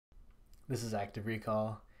This is Active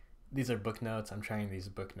Recall. These are book notes. I'm trying these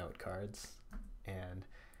book note cards. And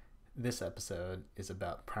this episode is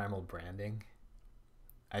about primal branding.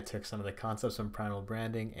 I took some of the concepts from primal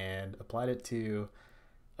branding and applied it to,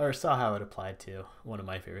 or saw how it applied to one of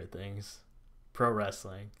my favorite things, pro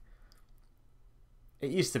wrestling.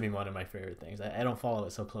 It used to be one of my favorite things. I don't follow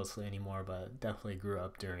it so closely anymore, but definitely grew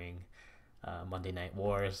up during Monday Night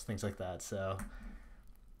Wars, things like that. So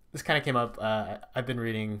this kind of came up. I've been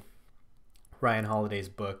reading Ryan Holiday's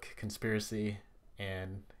book Conspiracy,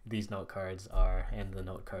 and these note cards are, and the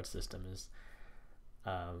note card system is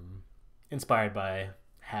inspired by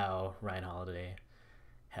how Ryan Holiday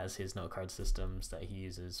has his note card systems that he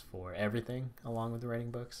uses for everything along with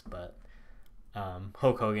writing books. But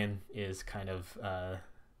Hulk Hogan is kind of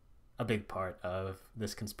a big part of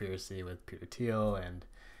this conspiracy with Peter Thiel and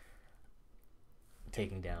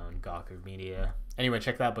taking down Gawker Media. Anyway,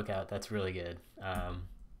 check that book out. That's really good.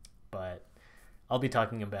 But I'll be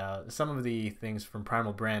talking about some of the things from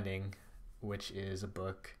Primal Branding, which is a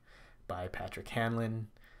book by Patrick Hanlon.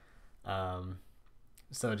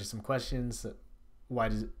 So just some questions. Why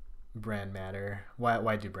does brand matter?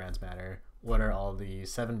 Why do brands matter? What are all the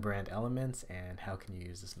 7 brand elements, and how can you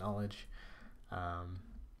use this knowledge?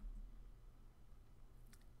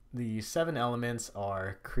 The 7 elements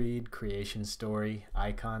are creed, creation story,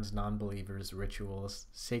 icons, non-believers, rituals,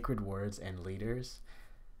 sacred words, and leaders.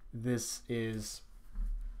 This is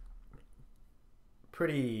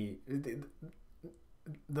pretty...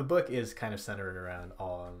 The book is kind of centered around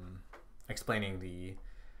explaining the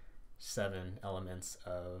 7 elements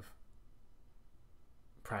of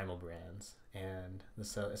primal brands, and the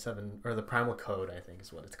 7, or the primal code, I think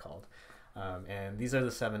is what it's called. And these are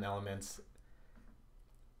the 7 elements,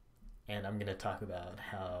 and I'm going to talk about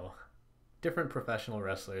how different professional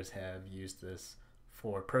wrestlers have used this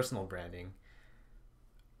for personal branding.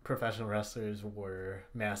 Professional wrestlers were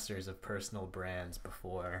masters of personal brands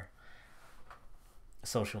before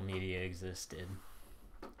social media existed.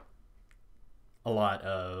 A lot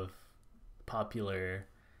of popular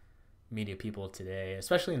media people today,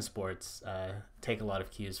 especially in sports, take a lot of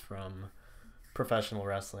cues from professional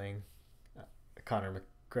wrestling. Conor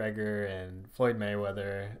McGregor and Floyd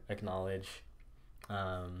Mayweather acknowledge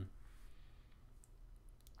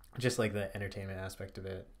just like the entertainment aspect of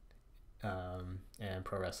it, and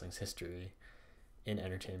pro wrestling's history in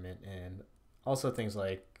entertainment, and also things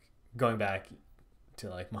like going back to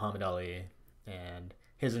like Muhammad Ali and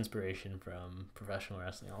his inspiration from professional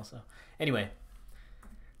wrestling also. Anyway,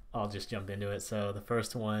 I'll just jump into it. So the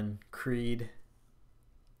first one, creed.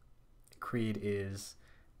 Creed is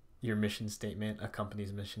your mission statement, a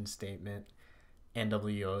company's mission statement.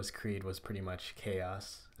 NWO's creed was pretty much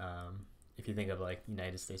chaos. If you think of like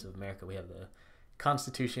United States of America, we have the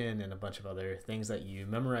Constitution and a bunch of other things that you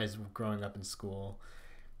memorize growing up in school,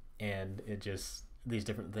 and it just, these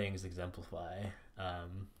different things exemplify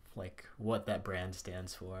like what that brand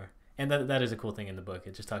stands for. And that is a cool thing in the book.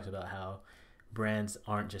 It just talks about how brands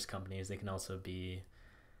aren't just companies, they can also be,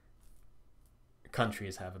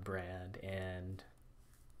 countries have a brand, and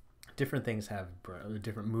different things have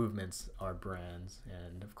different movements are brands.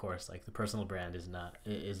 And of course, like the personal brand is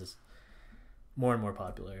more and more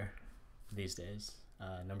popular these days.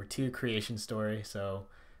 Number 2, creation story. So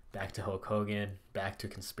back to Hulk Hogan, back to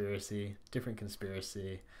conspiracy, different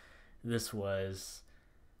conspiracy. This was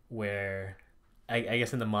where I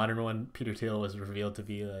guess in the modern one, Peter Thiel was revealed to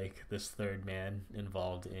be like this third man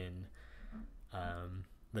involved in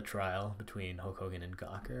the trial between Hulk Hogan and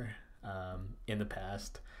Gawker. In the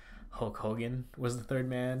past, Hulk Hogan was the third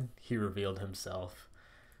man. He revealed himself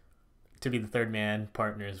to be the third man,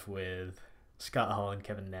 partners with Scott Hall and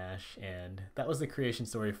Kevin Nash, and that was the creation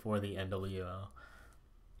story for the NWO.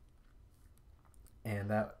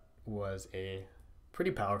 And that was a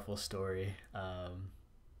pretty powerful story.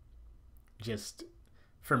 Just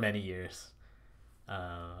for many years,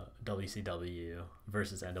 WCW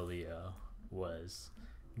versus NWO was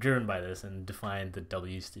driven by this and defined the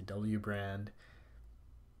WCW brand.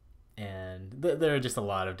 And there are just a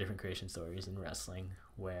lot of different creation stories in wrestling,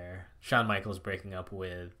 where Shawn Michaels breaking up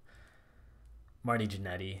with Marty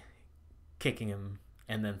Jannetty, kicking him,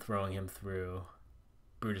 and then throwing him through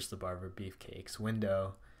Brutus the Barber Beefcake's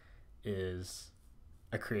window is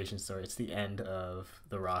a creation story. It's the end of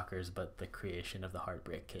the Rockers, but the creation of the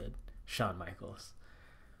Heartbreak Kid, Shawn Michaels.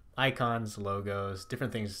 Icons, logos,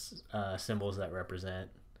 different things, symbols that represent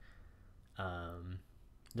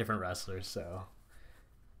different wrestlers. So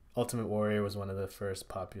Ultimate Warrior was one of the first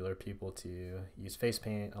popular people to use face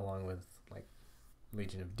paint, along with like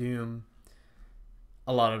Legion of Doom.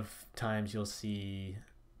 A lot of times you'll see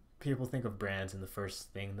people think of brands and the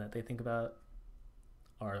first thing that they think about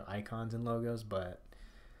are icons and logos, but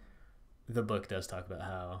the book does talk about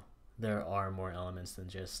how there are more elements than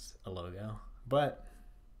just a logo. But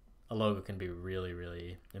a logo can be really,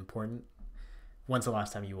 really important. When's the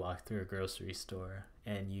last time you walked through a grocery store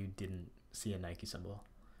and you didn't see a Nike symbol?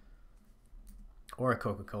 Or a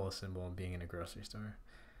Coca-Cola symbol being in a grocery store?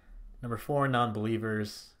 Number 4,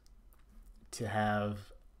 non-believers. To have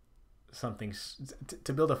something,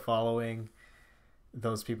 to build a following,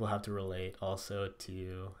 those people have to relate also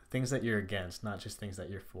to things that you're against, not just things that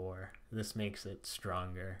you're for. This makes it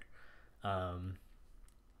stronger.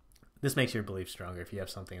 This makes your belief stronger if you have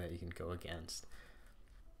something that you can go against.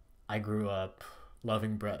 I grew up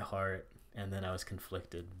loving Bret Hart, and then I was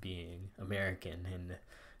conflicted being American, and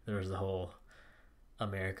there was the whole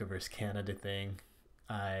America versus Canada thing.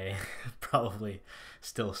 I probably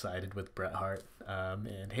still sided with Bret Hart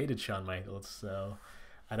and hated Shawn Michaels, so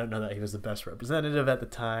I don't know that he was the best representative at the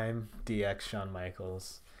time. DX Shawn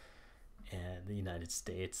Michaels and the United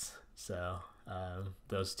States. So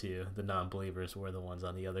those two, the non-believers, were the ones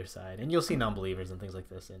on the other side. And you'll see non-believers and things like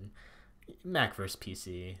this in Mac versus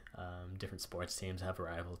PC. Different sports teams have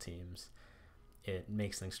rival teams. It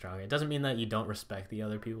makes things stronger. It doesn't mean that you don't respect the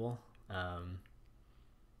other people.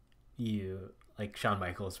 Like Shawn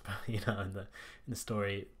Michaels, in the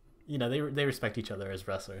story, they respect each other as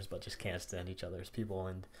wrestlers, but just can't stand each other as people,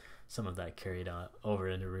 and some of that carried on over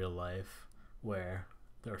into real life, where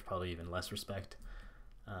there was probably even less respect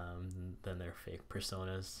than their fake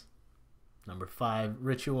personas. Number 5,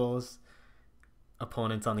 rituals.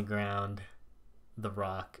 Opponents on the ground. The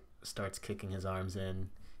Rock starts kicking his arms in.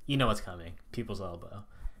 You know what's coming. People's elbow.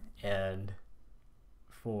 And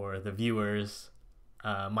for the viewers,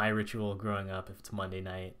 my ritual growing up, if it's Monday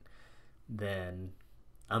night, then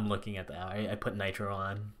I'm looking at the hour. I put Nitro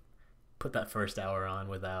on, put that first hour on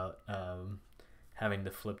without having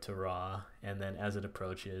to flip to Raw, and then as it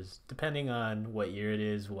approaches, depending on what year it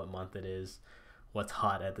is, what month it is, what's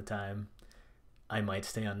hot at the time, I might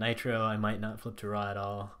stay on Nitro, I might not flip to Raw at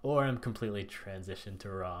all, or I'm completely transitioned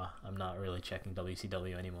to Raw. I'm not really checking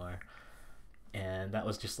WCW anymore. And that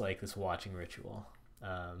was just like this watching ritual.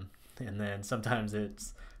 And then sometimes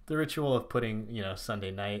it's the ritual of putting,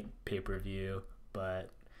 Sunday night pay-per-view, but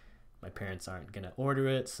my parents aren't going to order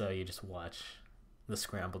it, so you just watch the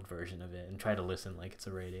scrambled version of it and try to listen like it's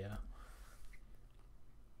a radio.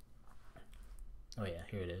 Oh yeah,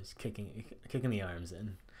 here it is, kicking the arms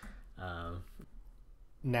in.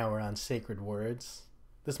 Now we're on sacred words.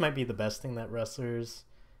 This might be the best thing that wrestlers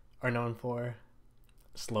are known for.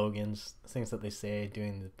 Slogans, things that they say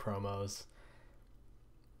during the promos.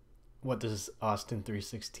 What does Austin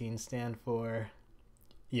 316 stand for?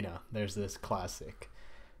 There's this classic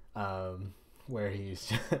where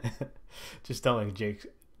he's just telling Jake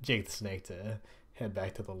the Snake to head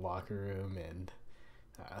back to the locker room and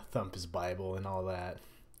thump his Bible and all that.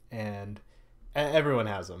 And everyone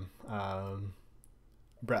has them.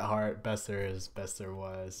 Bret Hart, best there is, best there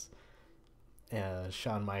was.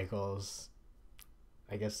 Shawn Michaels,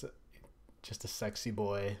 I guess just a sexy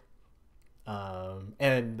boy.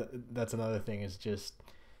 And that's another thing, is just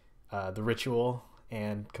the ritual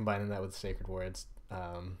and combining that with sacred words.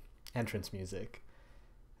 Entrance music.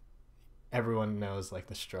 Everyone knows like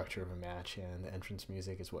the structure of a match, and the entrance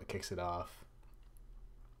music is what kicks it off.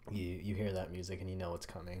 You hear that music and you know what's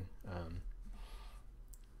coming.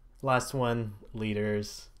 Last one,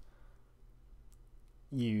 leaders.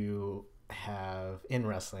 You have in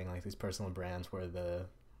wrestling like these personal brands where the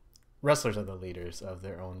wrestlers are the leaders of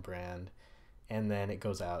their own brand. And then it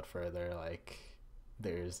goes out further, like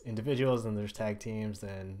there's individuals and there's tag teams,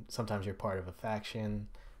 and sometimes you're part of a faction,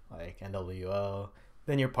 like NWO,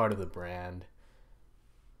 then you're part of the brand.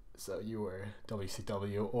 So you were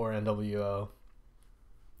WCW or NWO,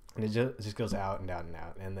 and it just goes out and out and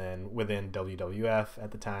out. And then within WWF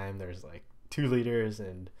at the time, there's like 2 leaders,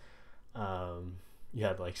 and you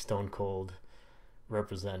had like Stone Cold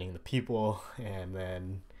representing the people, and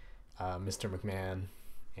then Mr. McMahon,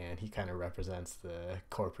 and he kind of represents the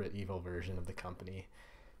corporate evil version of the company.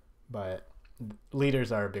 But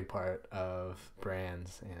leaders are a big part of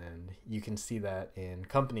brands, and you can see that in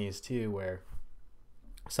companies too, where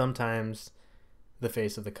sometimes the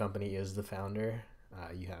face of the company is the founder.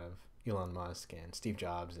 You have Elon Musk and Steve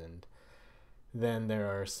Jobs, and then there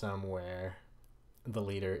are some where the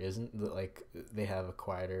leader isn't, like they have a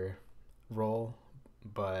quieter role,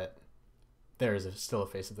 but there is still a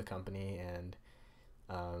face of the company. And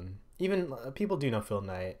even people do know Phil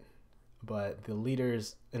Knight, but the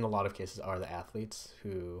leaders in a lot of cases are the athletes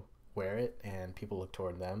who wear it, and people look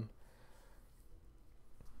toward them.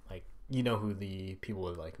 Like you know who the people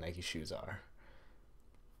with like Nike shoes are.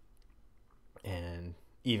 And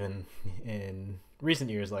even in recent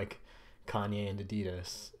years, like Kanye and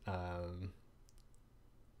Adidas.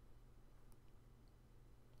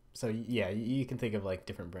 So yeah, you can think of like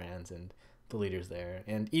different brands and the leaders there.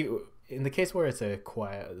 And in the case where it's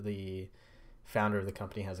the founder of the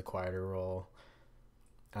company has a quieter role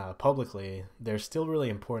publicly, they're still really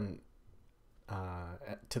important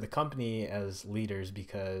to the company as leaders,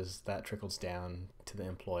 because that trickles down to the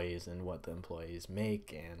employees and what the employees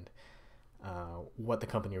make and what the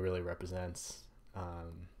company really represents.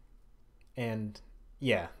 And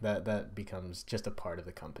yeah, that becomes just a part of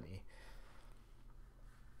the company.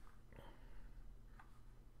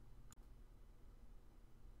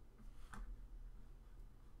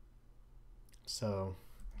 So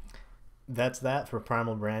that's that for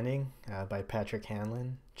Primal Branding by Patrick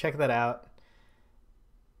Hanlon. Check that out.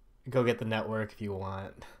 Go get the network if you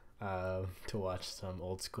want to watch some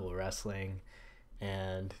old school wrestling,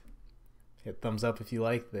 and hit thumbs up if you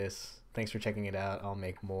like this. Thanks for checking it out. I'll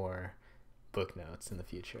make more book notes in the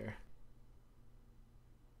future.